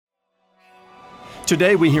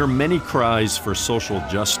Today we hear many cries for social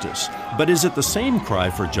justice, but is it the same cry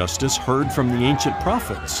for justice heard from the ancient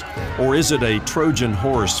prophets? Or is it a Trojan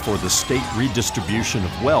horse for the state redistribution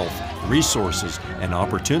of wealth, resources, and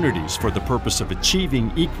opportunities for the purpose of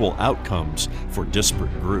achieving equal outcomes for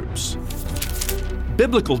disparate groups?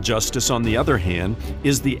 Biblical justice, on the other hand,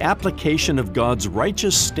 is the application of God's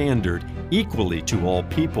righteous standard equally to all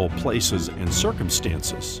people, places, and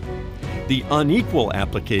circumstances. The unequal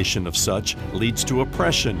application of such leads to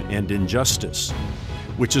oppression and injustice,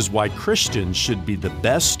 which is why Christians should be the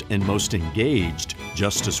best and most engaged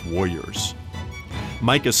justice warriors.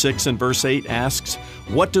 Micah 6 and verse 8 asks,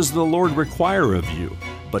 "What does the Lord require of you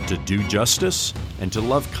but to do justice and to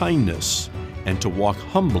love kindness and to walk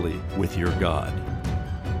humbly with your God?"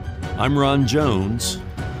 I'm Ron Jones,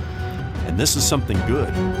 and this is Something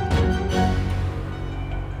Good.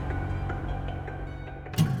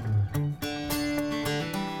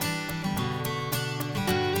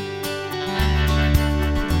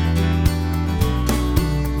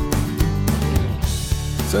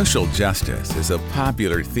 Social justice is a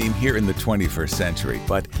popular theme here in the 21st century,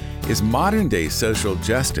 but is modern-day social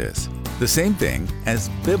justice the same thing as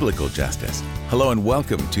biblical justice? Hello and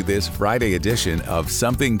welcome to this Friday edition of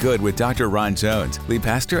Something Good with Dr. Ron Jones, lead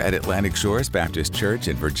pastor at Atlantic Shores Baptist Church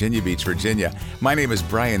in Virginia Beach, Virginia. My name is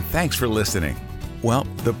Brian. Thanks for listening. Well,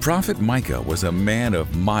 the prophet Micah was a man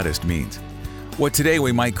of modest means, what today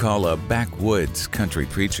we might call a backwoods country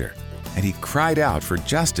preacher. And he cried out for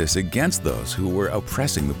justice against those who were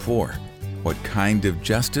oppressing the poor. What kind of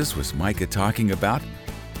justice was Micah talking about?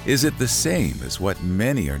 Is it the same as what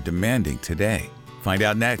many are demanding today? Find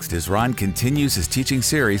out next as Ron continues his teaching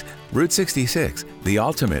series, Route 66, the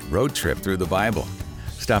ultimate road trip through the Bible.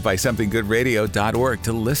 Stop by somethinggoodradio.org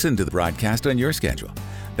to listen to the broadcast on your schedule.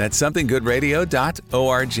 That's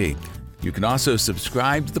somethinggoodradio.org. You can also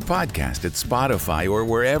subscribe to the podcast at Spotify or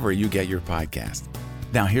wherever you get your podcast.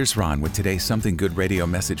 Now here's Ron with today's Something Good Radio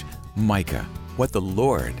message, Micah, what the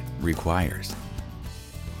Lord requires.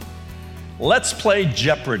 Let's play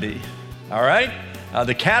Jeopardy, all right?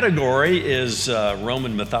 The category is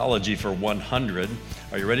Roman mythology for 100.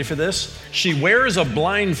 Are you ready for this? She wears a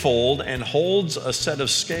blindfold and holds a set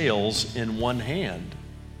of scales in one hand.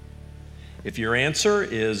 If your answer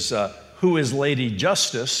is, who is Lady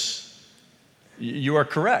Justice, you are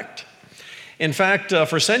correct. In fact,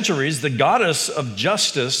 for centuries, the goddess of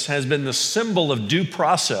justice has been the symbol of due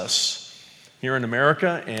process here in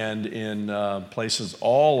America and in places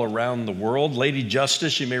all around the world. Lady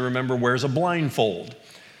Justice, you may remember, wears a blindfold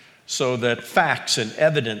so that facts and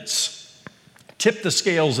evidence tip the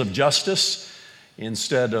scales of justice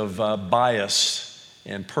instead of bias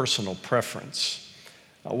and personal preference.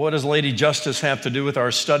 What does Lady Justice have to do with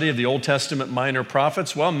our study of the Old Testament minor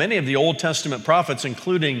prophets? Well, many of the Old Testament prophets,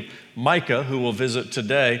 including Micah, who we'll visit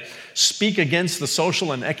today, speak against the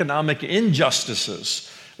social and economic injustices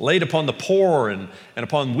laid upon the poor and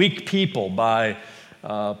upon weak people by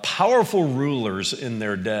powerful rulers in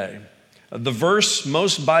their day. The verse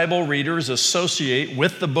most Bible readers associate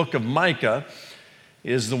with the book of Micah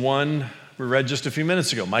is the one we read just a few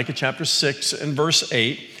minutes ago, Micah chapter 6 and verse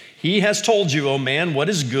 8. He has told you, O man, what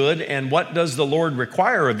is good, and what does the Lord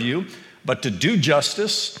require of you, but to do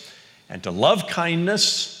justice, and to love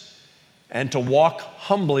kindness, and to walk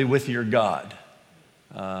humbly with your God.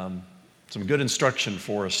 Some good instruction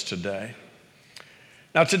for us today.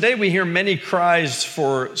 Now, today we hear many cries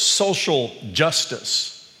for social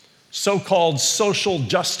justice, so-called social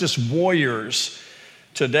justice warriors.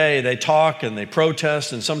 Today they talk and they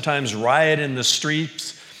protest and sometimes riot in the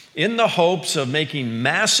streets in the hopes of making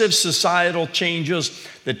massive societal changes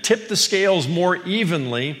that tip the scales more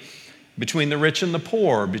evenly between the rich and the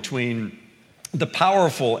poor, between the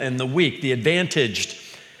powerful and the weak, the advantaged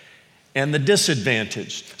and the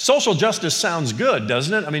disadvantaged. Social justice sounds good,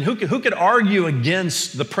 doesn't it? I mean, who could argue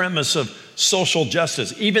against the premise of social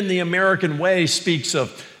justice? Even the American way speaks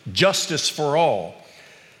of justice for all.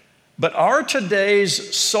 But are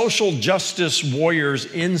today's social justice warriors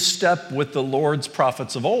in step with the Lord's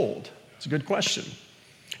prophets of old? It's a good question.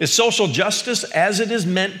 Is social justice, as it is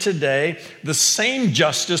meant today, the same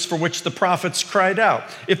justice for which the prophets cried out?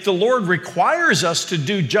 If the Lord requires us to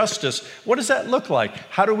do justice, what does that look like?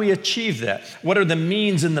 How do we achieve that? What are the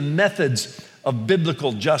means and the methods of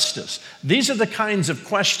biblical justice? These are the kinds of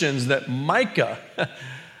questions that Micah,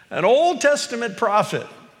 an Old Testament prophet,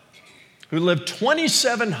 who lived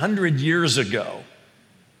 2,700 years ago.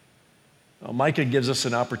 Well, Micah gives us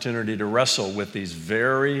an opportunity to wrestle with these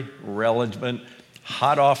very relevant,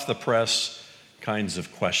 hot off the press kinds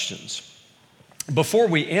of questions. Before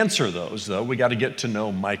we answer those, though, we got to get to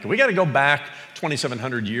know Micah. We got to go back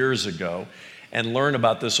 2,700 years ago and learn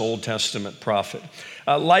about this Old Testament prophet.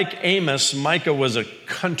 Like Amos, Micah was a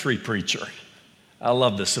country preacher. I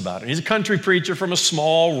love this about him. He's a country preacher from a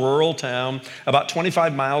small rural town about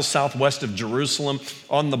 25 miles southwest of Jerusalem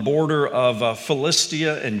on the border of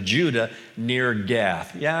Philistia and Judah near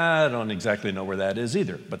Gath. Yeah, I don't exactly know where that is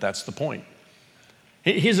either, but that's the point.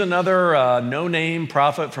 He's another no-name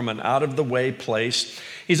prophet from an out-of-the-way place.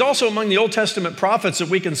 He's also among the Old Testament prophets that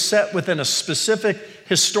we can set within a specific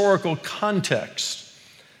historical context.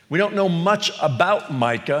 We don't know much about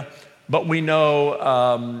Micah, but we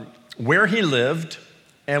know where he lived,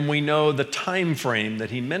 and we know the time frame that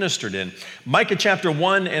he ministered in. Micah chapter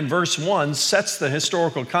 1 and verse 1 sets the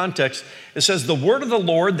historical context. It says, "The word of the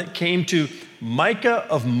Lord that came to Micah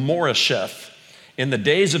of Moresheth in the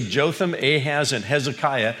days of Jotham, Ahaz, and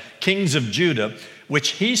Hezekiah, kings of Judah,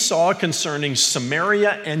 which he saw concerning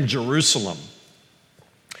Samaria and Jerusalem."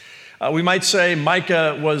 We might say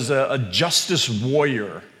Micah was a justice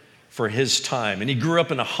warrior for his time, and he grew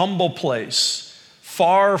up in a humble place,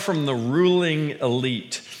 far from the ruling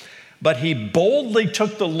elite. But he boldly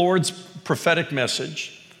took the Lord's prophetic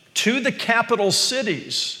message to the capital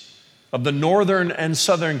cities of the northern and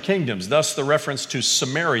southern kingdoms. Thus, the reference to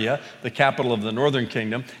Samaria, the capital of the northern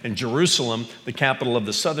kingdom, and Jerusalem, the capital of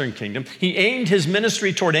the southern kingdom. He aimed his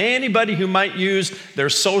ministry toward anybody who might use their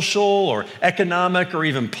social or economic or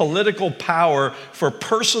even political power for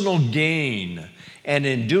personal gain, and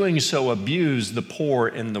in doing so abuse the poor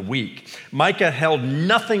and the weak. Micah held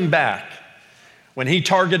nothing back when he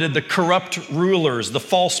targeted the corrupt rulers, the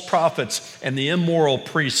false prophets, and the immoral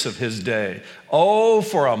priests of his day. Oh,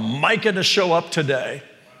 for a Micah to show up today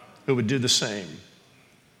who would do the same.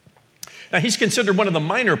 Now, he's considered one of the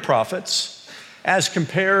minor prophets as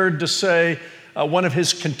compared to, say, one of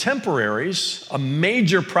his contemporaries, a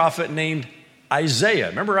major prophet named Isaiah.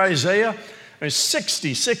 Remember Isaiah? There's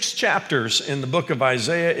 66 chapters in the book of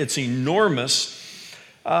Isaiah. It's enormous.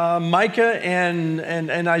 Micah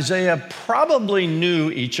and Isaiah probably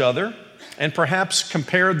knew each other and perhaps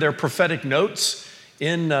compared their prophetic notes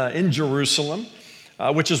in Jerusalem,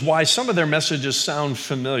 which is why some of their messages sound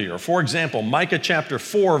familiar. For example, Micah chapter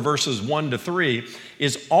 4, verses 1 to 3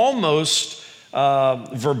 is almost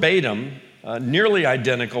verbatim, nearly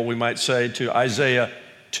identical, we might say, to Isaiah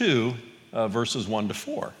 2, verses 1 to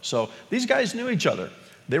 4. So these guys knew each other.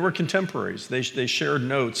 They were contemporaries. They shared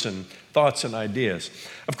notes and thoughts and ideas.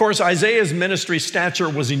 Of course, Isaiah's ministry stature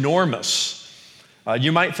was enormous.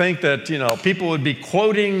 You might think that, people would be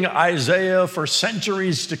quoting Isaiah for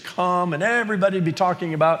centuries to come, and everybody would be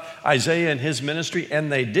talking about Isaiah and his ministry, and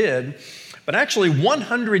they did. But actually,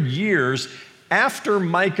 100 years after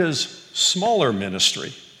Micah's smaller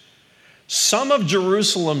ministry, some of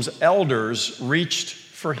Jerusalem's elders reached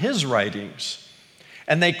for his writings.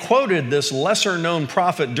 And they quoted this lesser-known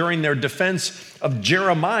prophet during their defense of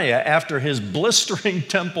Jeremiah after his blistering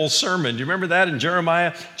temple sermon. Do you remember that in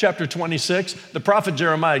Jeremiah chapter 26? The prophet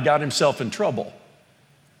Jeremiah got himself in trouble.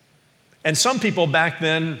 And some people back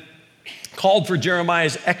then called for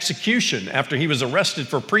Jeremiah's execution after he was arrested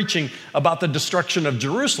for preaching about the destruction of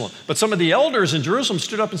Jerusalem. But some of the elders in Jerusalem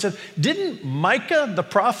stood up and said, "Didn't Micah the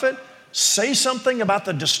prophet say something about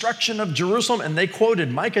the destruction of Jerusalem?" And they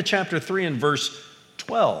quoted Micah chapter 3 and verse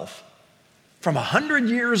 12 from 100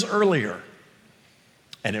 years earlier.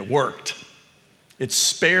 And it worked. It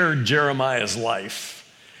spared Jeremiah's life.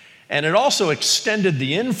 And it also extended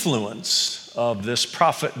the influence of this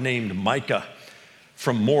prophet named Micah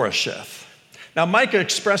from Moresheth. Now, Micah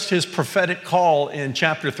expressed his prophetic call in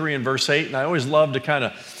chapter 3 and verse 8, and I always love to kind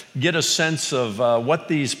of get a sense of what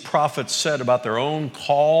these prophets said about their own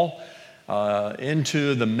call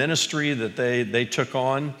into the ministry that they took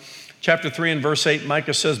on. Chapter 3 and verse 8,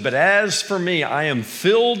 Micah says, "But as for me, I am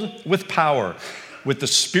filled with power, with the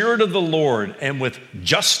Spirit of the Lord, and with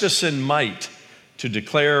justice and might, to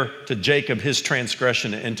declare to Jacob his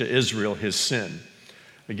transgression and to Israel his sin."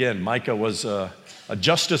 Again, Micah was a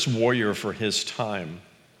justice warrior for his time.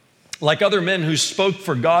 Like other men who spoke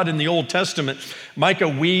for God in the Old Testament, Micah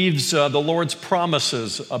weaves the Lord's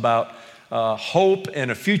promises about hope and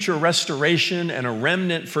a future restoration and a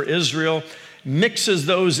remnant for Israel, mixes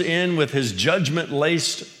those in with his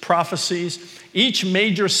judgment-laced prophecies. Each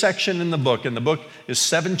major section in the book, and the book is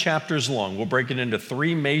 7 chapters long. We'll break it into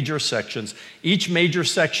 3 major sections. Each major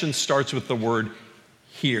section starts with the word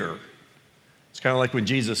hear. It's kind of like when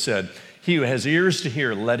Jesus said, "He who has ears to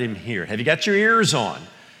hear, let him hear." Have you got your ears on?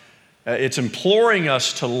 It's imploring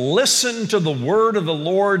us to listen to the word of the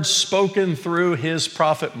Lord spoken through his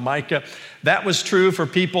prophet Micah. That was true for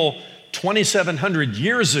people 2,700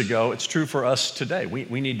 years ago, it's true for us today.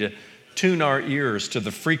 We need to tune our ears to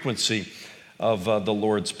the frequency of the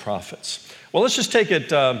Lord's prophets. Well, let's just take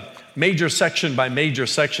it major section by major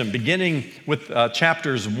section, beginning with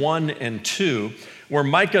chapters 1 and 2, where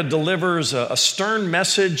Micah delivers a stern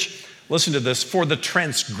message. Listen to this: for the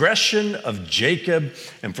transgression of Jacob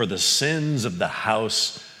and for the sins of the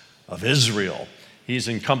house of Israel. He's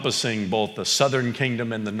encompassing both the southern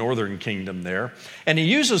kingdom and the northern kingdom there. And he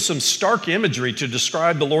uses some stark imagery to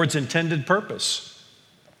describe the Lord's intended purpose,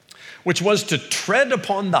 which was to tread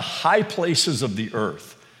upon the high places of the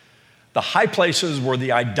earth. The high places were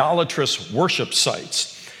the idolatrous worship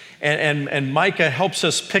sites. And Micah helps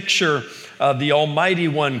us picture the Almighty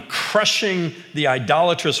One crushing the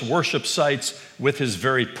idolatrous worship sites with his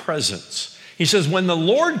very presence. He says, when the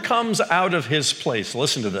Lord comes out of his place,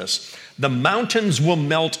 listen to this, the mountains will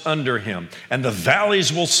melt under him, and the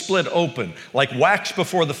valleys will split open, like wax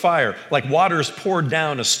before the fire, like waters poured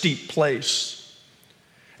down a steep place.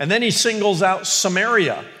 And then he singles out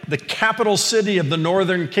Samaria, the capital city of the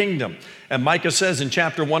northern kingdom. And Micah says in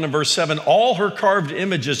chapter 1 and verse 7, all her carved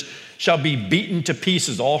images shall be beaten to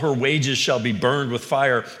pieces, all her wages shall be burned with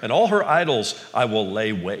fire, and all her idols I will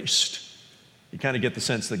lay waste. You kind of get the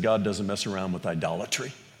sense that God doesn't mess around with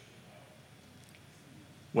idolatry.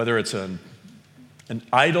 Whether it's an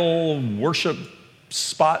idol worship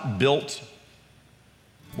spot built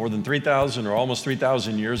more than 3,000 or almost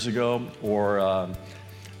 3,000 years ago, or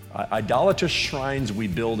idolatrous shrines we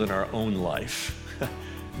build in our own life,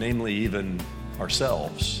 namely even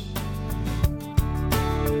ourselves.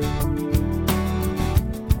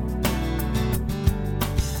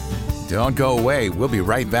 Don't go away. We'll be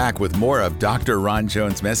right back with more of Dr. Ron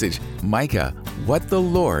Jones' message, Micah, What the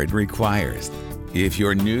Lord Requires. If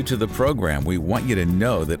you're new to the program, we want you to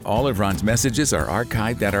know that all of Ron's messages are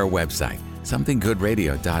archived at our website,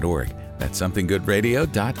 somethinggoodradio.org. That's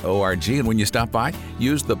somethinggoodradio.org. And when you stop by,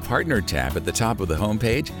 use the Partner tab at the top of the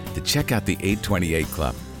homepage to check out the 828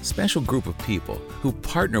 Club, a special group of people who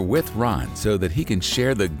partner with Ron so that he can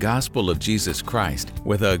share the gospel of Jesus Christ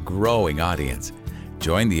with a growing audience.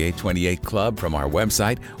 Join the 828 Club from our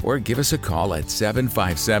website or give us a call at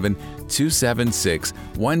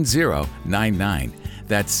 757-276-1099.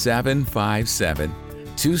 That's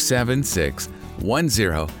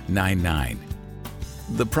 757-276-1099.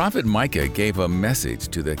 The prophet Micah gave a message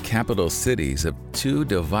to the capital cities of two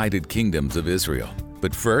divided kingdoms of Israel.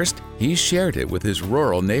 But first, he shared it with his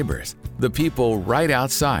rural neighbors, the people right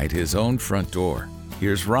outside his own front door.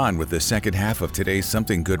 Here's Ron with the second half of today's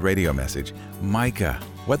Something Good radio message, Micah,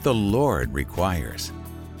 What the Lord Requires.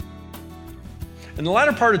 In the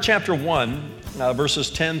latter part of chapter 1, verses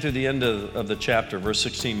 10 through the end of the chapter, verse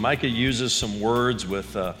 16, Micah uses some words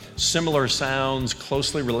with similar sounds,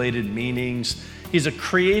 closely related meanings. He's a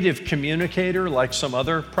creative communicator like some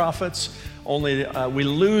other prophets, only we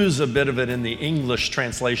lose a bit of it in the English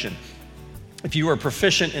translation. If you are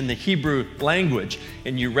proficient in the Hebrew language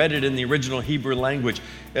and you read it in the original Hebrew language,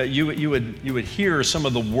 you would hear some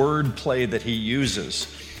of the wordplay that he uses.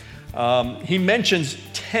 He mentions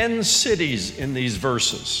 10 cities in these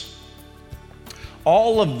verses.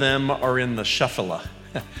 All of them are in the Shephelah,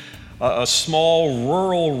 a small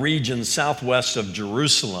rural region southwest of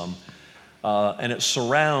Jerusalem, and it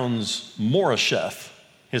surrounds Moresheth,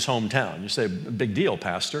 his hometown. You say, big deal,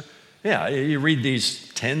 Pastor. Yeah, you read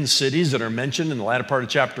these 10 cities that are mentioned in the latter part of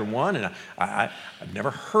chapter 1, and I've never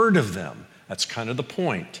heard of them. That's kind of the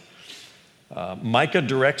point. Micah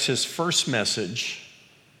directs his first message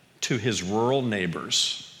to his rural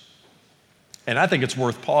neighbors. And I think it's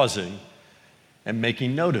worth pausing and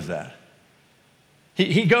making note of that.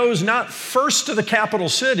 He goes not first to the capital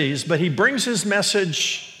cities, but he brings his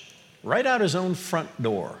message right out his own front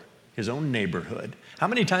door, his own neighborhood. How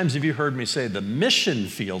many times have you heard me say the mission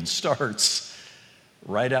field starts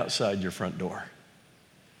right outside your front door?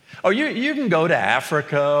 Oh, you can go to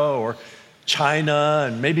Africa or China,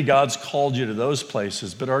 and maybe God's called you to those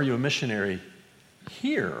places, but are you a missionary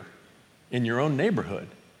here in your own neighborhood?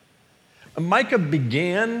 Micah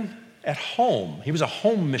began at home. He was a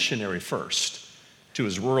home missionary first to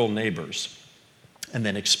his rural neighbors, and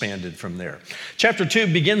then expanded from there. Chapter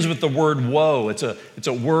 2 begins with the word woe. It's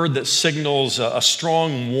a word that signals a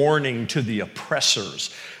strong warning to the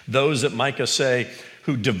oppressors, those that Micah say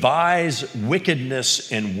who devise wickedness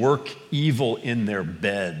and work evil in their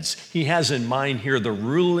beds. He has in mind here the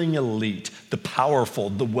ruling elite, the powerful,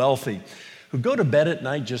 the wealthy, who go to bed at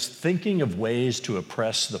night just thinking of ways to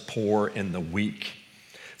oppress the poor and the weak.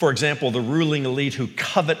 For example, the ruling elite who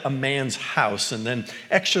covet a man's house and then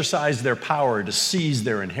exercise their power to seize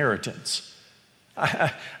their inheritance.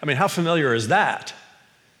 I mean, how familiar is that?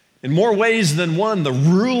 In more ways than one, the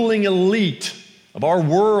ruling elite of our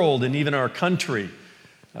world and even our country,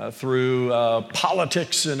 through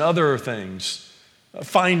politics and other things,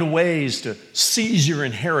 find ways to seize your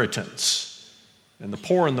inheritance, and the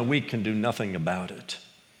poor and the weak can do nothing about it.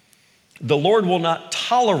 The Lord will not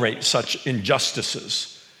tolerate such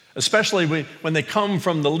injustices, especially when they come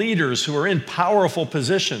from the leaders who are in powerful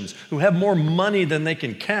positions, who have more money than they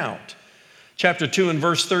can count. Chapter 2 and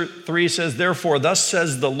verse 3 says, "Therefore, thus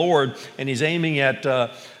says the Lord," and he's aiming at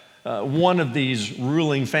one of these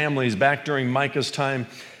ruling families back during Micah's time.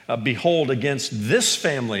 "Behold, against this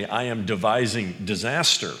family I am devising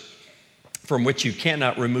disaster, from which you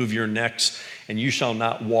cannot remove your necks, and you shall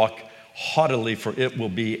not walk haughtily, for it will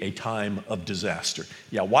be a time of disaster."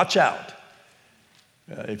 Yeah, watch out.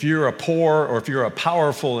 If you're a poor or if you're a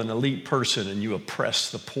powerful and elite person and you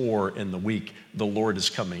oppress the poor and the weak, the Lord is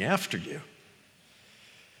coming after you.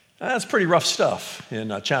 That's pretty rough stuff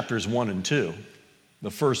in chapters 1 and 2,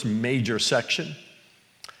 the first major section.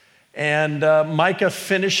 And Micah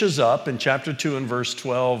finishes up in chapter 2 and verse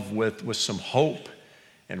 12 with some hope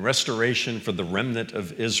and restoration for the remnant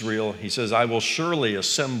of Israel. He says, "I will surely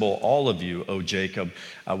assemble all of you, O Jacob.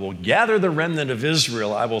 I will gather the remnant of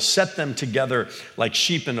Israel. I will set them together like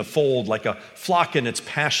sheep in a fold, like a flock in its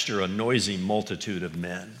pasture, a noisy multitude of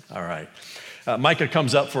men." All right. Micah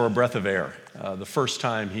comes up for a breath of air. The first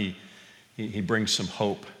time he brings some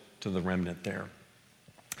hope to the remnant there.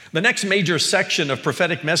 The next major section of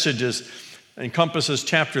prophetic messages encompasses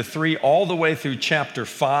chapter 3 all the way through chapter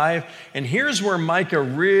 5. And here's where Micah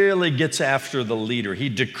really gets after the leader. He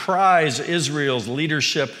decries Israel's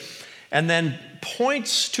leadership and then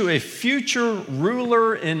points to a future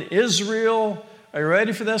ruler in Israel. Are you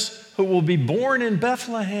ready for this? Who will be born in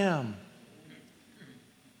Bethlehem.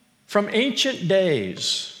 From ancient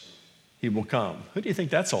days, he will come. Who do you think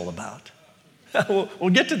that's all about?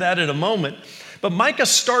 We'll get to that in a moment. But Micah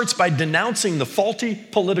starts by denouncing the faulty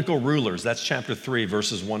political rulers. That's chapter 3,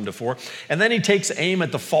 verses 1 to 4. And then he takes aim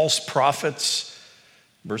at the false prophets,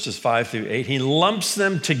 verses 5 through 8. He lumps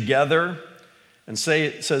them together and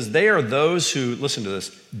says they are those who, listen to this,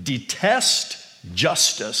 detest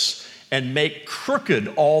justice and make crooked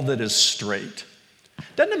all that is straight.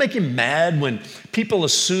 Doesn't it make you mad when people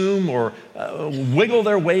assume or wiggle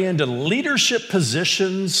their way into leadership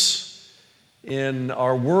positions in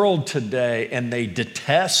our world today, and they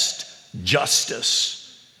detest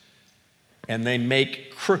justice, and they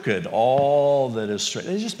make crooked all that is straight?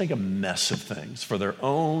 They just make a mess of things for their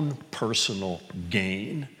own personal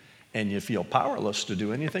gain, and you feel powerless to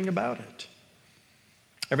do anything about it.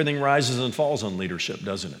 Everything rises and falls on leadership,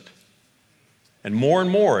 doesn't it? And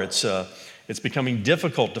more, it's becoming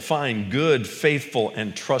difficult to find good, faithful,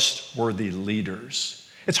 and trustworthy leaders.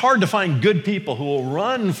 It's hard to find good people who will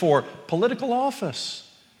run for political office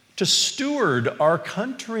to steward our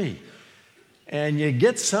country. And you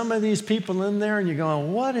get some of these people in there and you're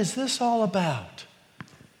going, what is this all about?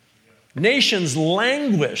 Nations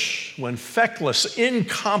languish when feckless,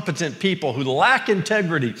 incompetent people who lack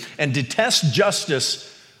integrity and detest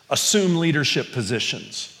justice assume leadership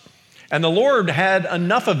positions. And the Lord had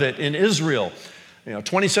enough of it in Israel,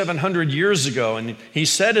 2,700 years ago, and he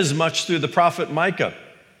said as much through the prophet Micah.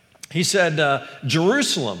 He said,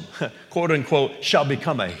 Jerusalem, quote unquote, shall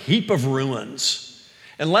become a heap of ruins.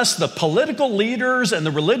 Unless the political leaders and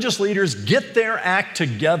the religious leaders get their act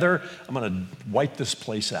together, I'm going to wipe this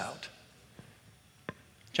place out.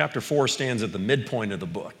 Chapter 4 stands at the midpoint of the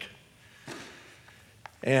book.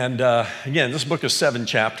 And again, this book is 7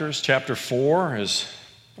 chapters. Chapter 4 is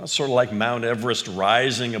sort of like Mount Everest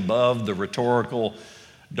rising above the rhetorical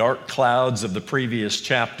dark clouds of the previous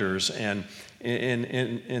chapters. And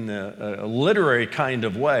in a literary kind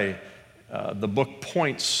of way, the book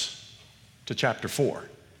points to chapter 4,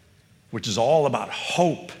 which is all about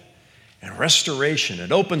hope and restoration.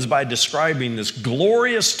 It opens by describing this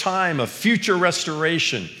glorious time of future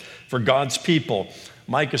restoration for God's people.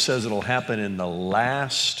 Micah says it'll happen in the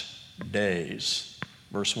last days.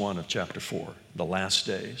 Verse 1 of chapter 4, the last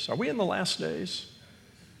days. Are we in the last days?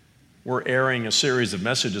 We're airing a series of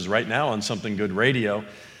messages right now on Something Good Radio.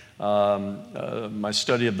 My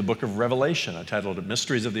study of the book of Revelation. I titled it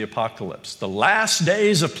Mysteries of the Apocalypse, the last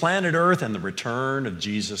days of planet Earth and the return of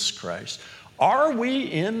Jesus Christ. Are we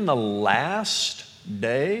in the last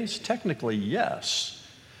days? Technically, yes.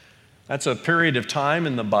 That's a period of time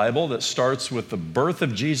in the Bible that starts with the birth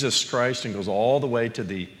of Jesus Christ and goes all the way to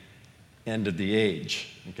the end of the age,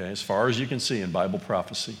 okay, as far as you can see in Bible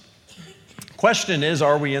prophecy. Question is,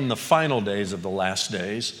 are we in the final days of the last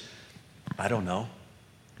days? I don't know.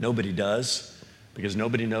 Nobody does, because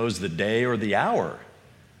nobody knows the day or the hour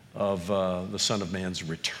of the Son of Man's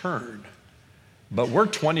return. But we're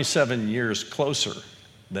 27 years closer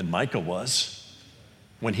than Micah was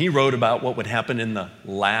when he wrote about what would happen in the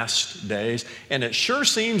last days. And it sure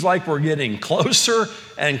seems like we're getting closer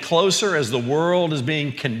and closer as the world is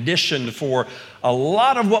being conditioned for a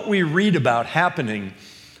lot of what we read about happening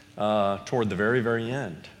toward the very, very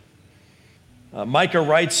end. Micah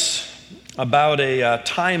writes about a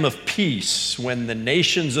time of peace when the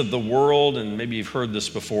nations of the world, and maybe you've heard this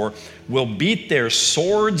before, will beat their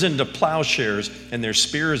swords into plowshares and their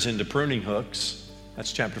spears into pruning hooks.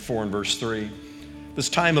 That's chapter 4 and verse 3. This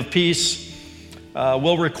time of peace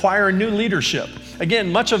will require new leadership. Again,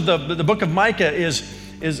 much of the book of Micah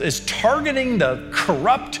is targeting the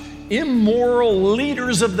corrupt, immoral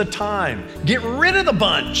leaders of the time. Get rid of the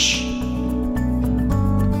bunch.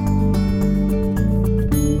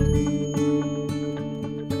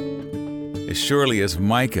 As surely as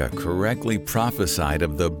Micah correctly prophesied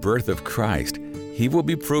of the birth of Christ, he will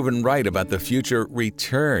be proven right about the future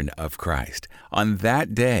return of Christ. On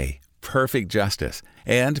that day, perfect justice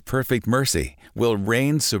and perfect mercy will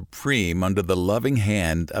reign supreme under the loving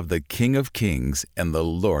hand of the King of Kings and the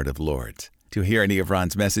Lord of Lords. To hear any of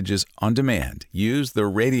Ron's messages on demand, use the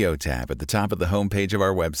radio tab at the top of the homepage of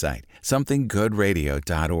our website,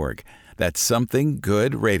 somethinggoodradio.org. That's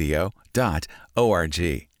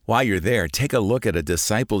somethinggoodradio.org. While you're there, take a look at a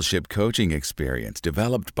discipleship coaching experience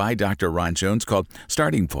developed by Dr. Ron Jones called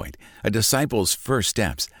Starting Point, a disciple's first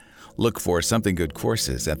steps. Look for Something Good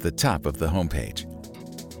courses at the top of the homepage.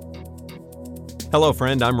 Hello,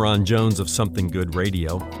 friend. I'm Ron Jones of Something Good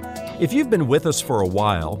Radio. If you've been with us for a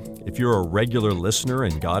while, if you're a regular listener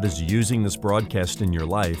and God is using this broadcast in your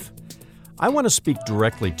life, I want to speak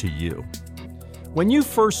directly to you. When you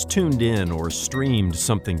first tuned in or streamed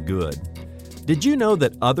Something Good, did you know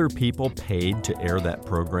that other people paid to air that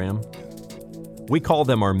program? We call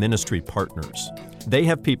them our ministry partners. They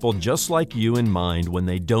have people just like you in mind when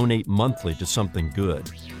they donate monthly to Something Good,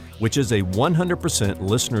 which is a 100%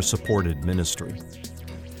 listener-supported ministry.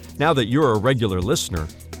 Now that you're a regular listener,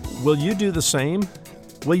 will you do the same?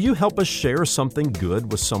 Will you help us share something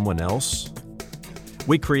good with someone else?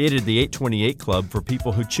 We created the 828 Club for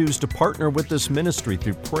people who choose to partner with this ministry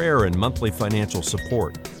through prayer and monthly financial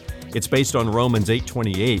support. It's based on Romans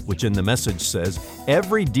 8:28, which in the message says,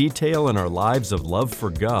 every detail in our lives of love for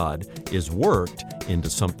God is worked into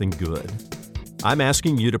something good. I'm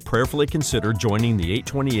asking you to prayerfully consider joining the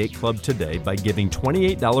 828 Club today by giving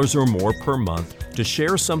 $28 or more per month to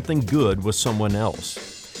share something good with someone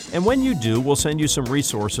else. And when you do, we'll send you some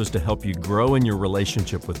resources to help you grow in your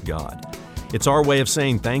relationship with God. It's our way of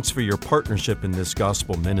saying thanks for your partnership in this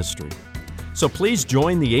gospel ministry. So please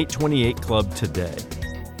join the 828 Club today.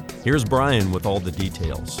 Here's Brian with all the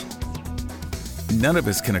details. None of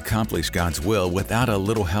us can accomplish God's will without a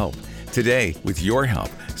little help. Today, with your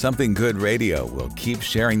help, Something Good Radio will keep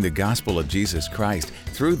sharing the gospel of Jesus Christ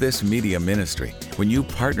through this media ministry. When you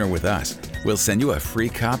partner with us, we'll send you a free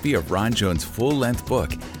copy of Ron Jones' full-length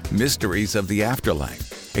book, Mysteries of the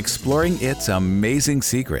Afterlife, exploring its amazing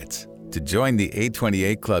secrets. To join the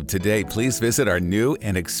 828 Club today, please visit our new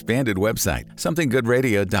and expanded website,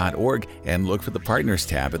 somethinggoodradio.org, and look for the Partners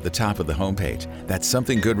tab at the top of the homepage. That's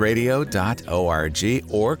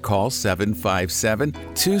somethinggoodradio.org, or call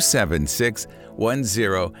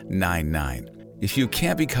 757-276-1099. If you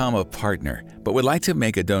can't become a partner but would like to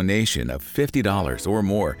make a donation of $50 or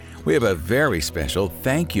more, we have a very special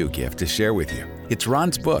thank you gift to share with you. It's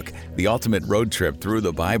Ron's book, The Ultimate Road Trip Through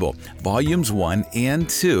the Bible. Volumes 1 and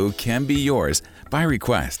 2 can be yours by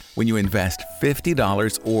request when you invest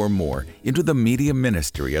 $50 or more into the media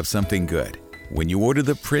ministry of Something Good. When you order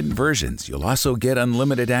the print versions, you'll also get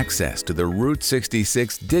unlimited access to the Route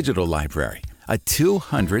 66 digital library, a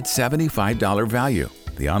 $275 value.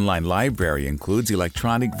 The online library includes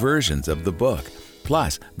electronic versions of the book,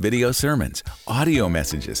 plus video sermons, audio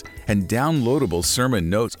messages, and downloadable sermon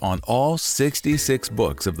notes on all 66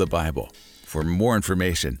 books of the Bible. For more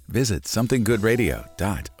information, visit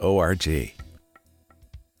somethinggoodradio.org.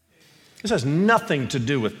 This has nothing to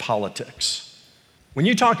do with politics. When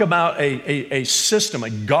you talk about a system,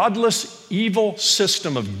 a godless, evil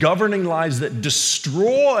system of governing lives that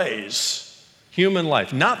destroys human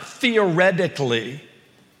life, not theoretically,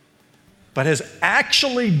 but has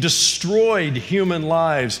actually destroyed human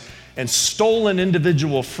lives and stolen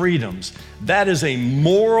individual freedoms, that is a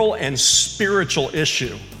moral and spiritual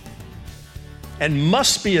issue and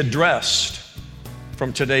must be addressed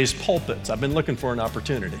from today's pulpits. I've been looking for an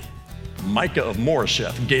opportunity. Micah of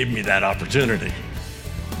Moresheth gave me that opportunity.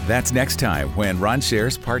 That's next time when Ron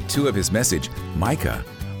shares part 2 of his message, Micah,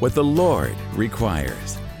 What the Lord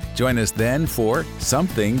Requires. Join us then for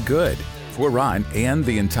Something Good. For Ron and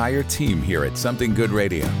the entire team here at Something Good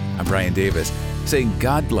Radio, I'm Brian Davis saying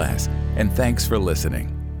God bless and thanks for listening.